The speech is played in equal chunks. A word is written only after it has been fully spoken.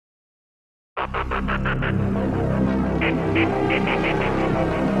In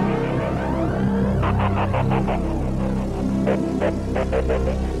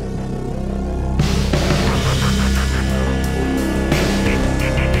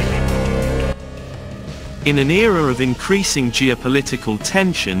an era of increasing geopolitical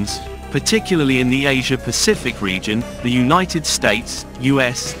tensions, particularly in the Asia-Pacific region, the United States,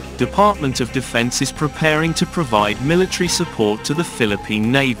 U.S. Department of Defense is preparing to provide military support to the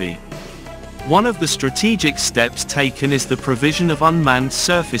Philippine Navy. One of the strategic steps taken is the provision of unmanned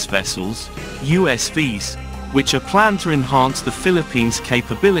surface vessels, USVs, which are planned to enhance the Philippines'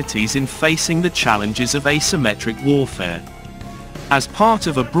 capabilities in facing the challenges of asymmetric warfare. As part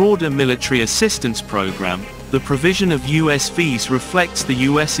of a broader military assistance program, the provision of USVs reflects the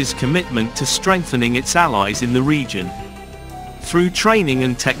US's commitment to strengthening its allies in the region. Through training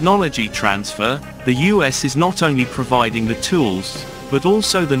and technology transfer, the US is not only providing the tools, but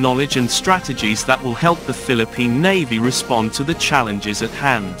also the knowledge and strategies that will help the Philippine Navy respond to the challenges at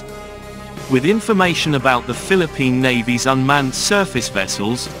hand. With information about the Philippine Navy's unmanned surface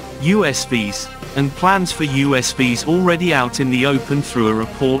vessels, USVs, and plans for USVs already out in the open through a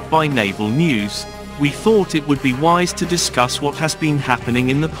report by Naval News, we thought it would be wise to discuss what has been happening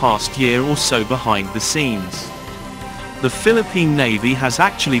in the past year or so behind the scenes. The Philippine Navy has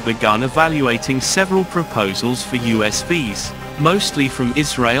actually begun evaluating several proposals for USVs, mostly from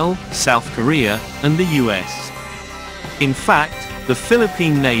Israel, South Korea, and the US. In fact, the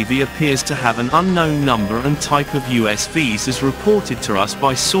Philippine Navy appears to have an unknown number and type of USVs as reported to us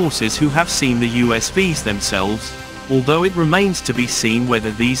by sources who have seen the USVs themselves, although it remains to be seen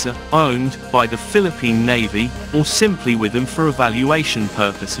whether these are owned by the Philippine Navy or simply with them for evaluation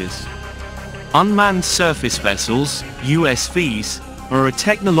purposes. Unmanned surface vessels, USVs, are a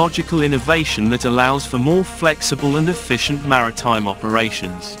technological innovation that allows for more flexible and efficient maritime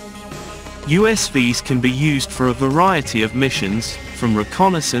operations. USVs can be used for a variety of missions, from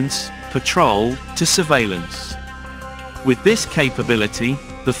reconnaissance, patrol, to surveillance. With this capability,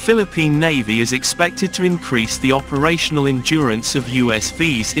 the Philippine Navy is expected to increase the operational endurance of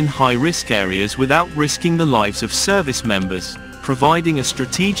USVs in high-risk areas without risking the lives of service members, providing a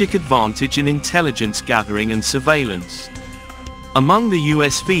strategic advantage in intelligence gathering and surveillance. Among the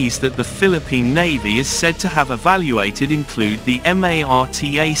USVs that the Philippine Navy is said to have evaluated include the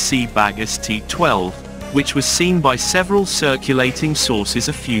MARTAC Bagas T-12, which was seen by several circulating sources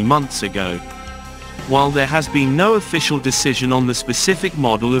a few months ago. While there has been no official decision on the specific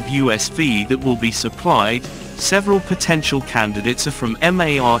model of USV that will be supplied, several potential candidates are from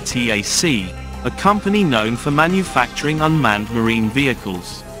MARTAC, a company known for manufacturing unmanned marine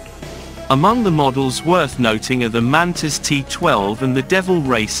vehicles. Among the models worth noting are the Mantis T-12 and the Devil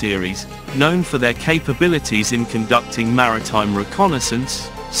Ray series, known for their capabilities in conducting maritime reconnaissance,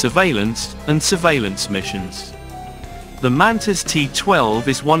 surveillance, and surveillance missions. The Mantis T-12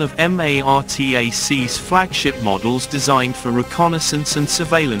 is one of MARTAC's flagship models designed for reconnaissance and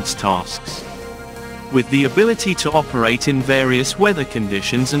surveillance tasks. With the ability to operate in various weather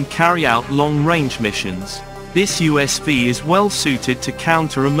conditions and carry out long-range missions, this USV is well suited to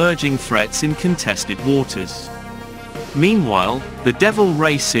counter emerging threats in contested waters. Meanwhile, the Devil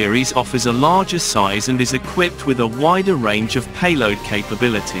Ray series offers a larger size and is equipped with a wider range of payload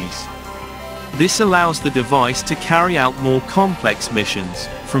capabilities. This allows the device to carry out more complex missions,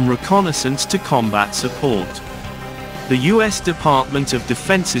 from reconnaissance to combat support. The U.S. Department of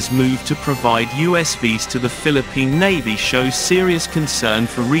Defense's move to provide USVs to the Philippine Navy shows serious concern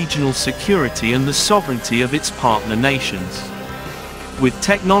for regional security and the sovereignty of its partner nations. With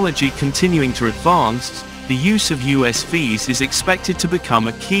technology continuing to advance, the use of USVs is expected to become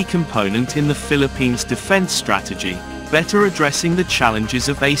a key component in the Philippines' defense strategy, better addressing the challenges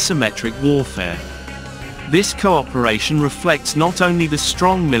of asymmetric warfare. This cooperation reflects not only the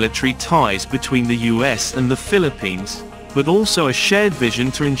strong military ties between the US and the Philippines, but also a shared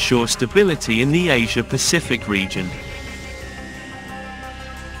vision to ensure stability in the Asia-Pacific region.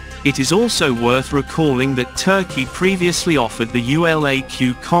 It is also worth recalling that Turkey previously offered the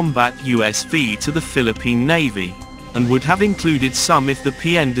ULAQ Combat USV to the Philippine Navy, and would have included some if the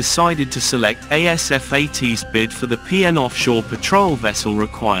PN decided to select ASFAT's bid for the PN offshore patrol vessel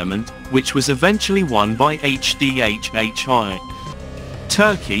requirement, which was eventually won by HDHHI.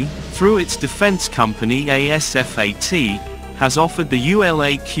 Turkey, through its defense company ASFAT, has offered the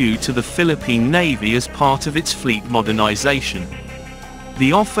ULAQ to the Philippine Navy as part of its fleet modernization.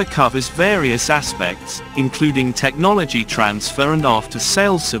 The offer covers various aspects, including technology transfer and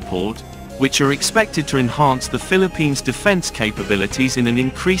after-sales support, which are expected to enhance the Philippines' defense capabilities in an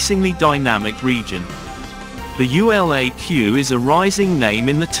increasingly dynamic region. The ULAQ is a rising name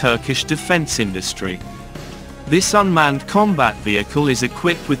in the Turkish defense industry. This unmanned combat vehicle is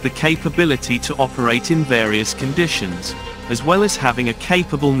equipped with the capability to operate in various conditions, as well as having a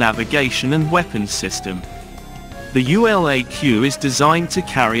capable navigation and weapons system. The ULAQ is designed to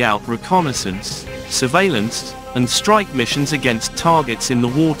carry out reconnaissance, surveillance, and strike missions against targets in the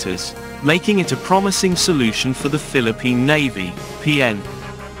waters, making it a promising solution for the Philippine Navy, PN.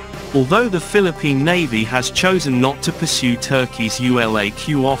 Although the Philippine Navy has chosen not to pursue Turkey's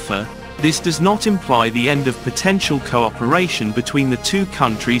ULAQ offer, this does not imply the end of potential cooperation between the two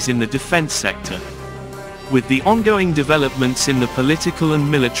countries in the defense sector. With the ongoing developments in the political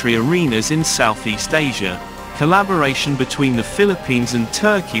and military arenas in Southeast Asia, collaboration between the Philippines and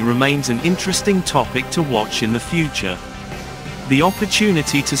Turkey remains an interesting topic to watch in the future. The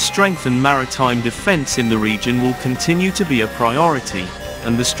opportunity to strengthen maritime defense in the region will continue to be a priority,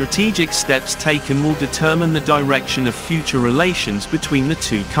 and the strategic steps taken will determine the direction of future relations between the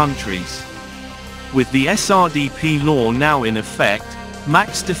two countries. With the SRDP law now in effect,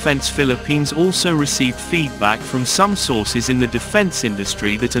 Max Defense Philippines also received feedback from some sources in the defense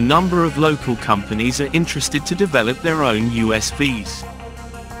industry that a number of local companies are interested to develop their own USVs.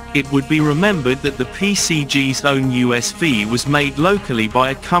 It would be remembered that the PCG's own USV was made locally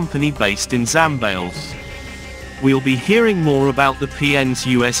by a company based in Zambales. We'll be hearing more about the PN's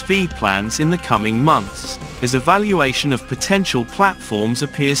USV plans in the coming months, as evaluation of potential platforms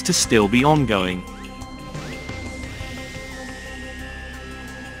appears to still be ongoing.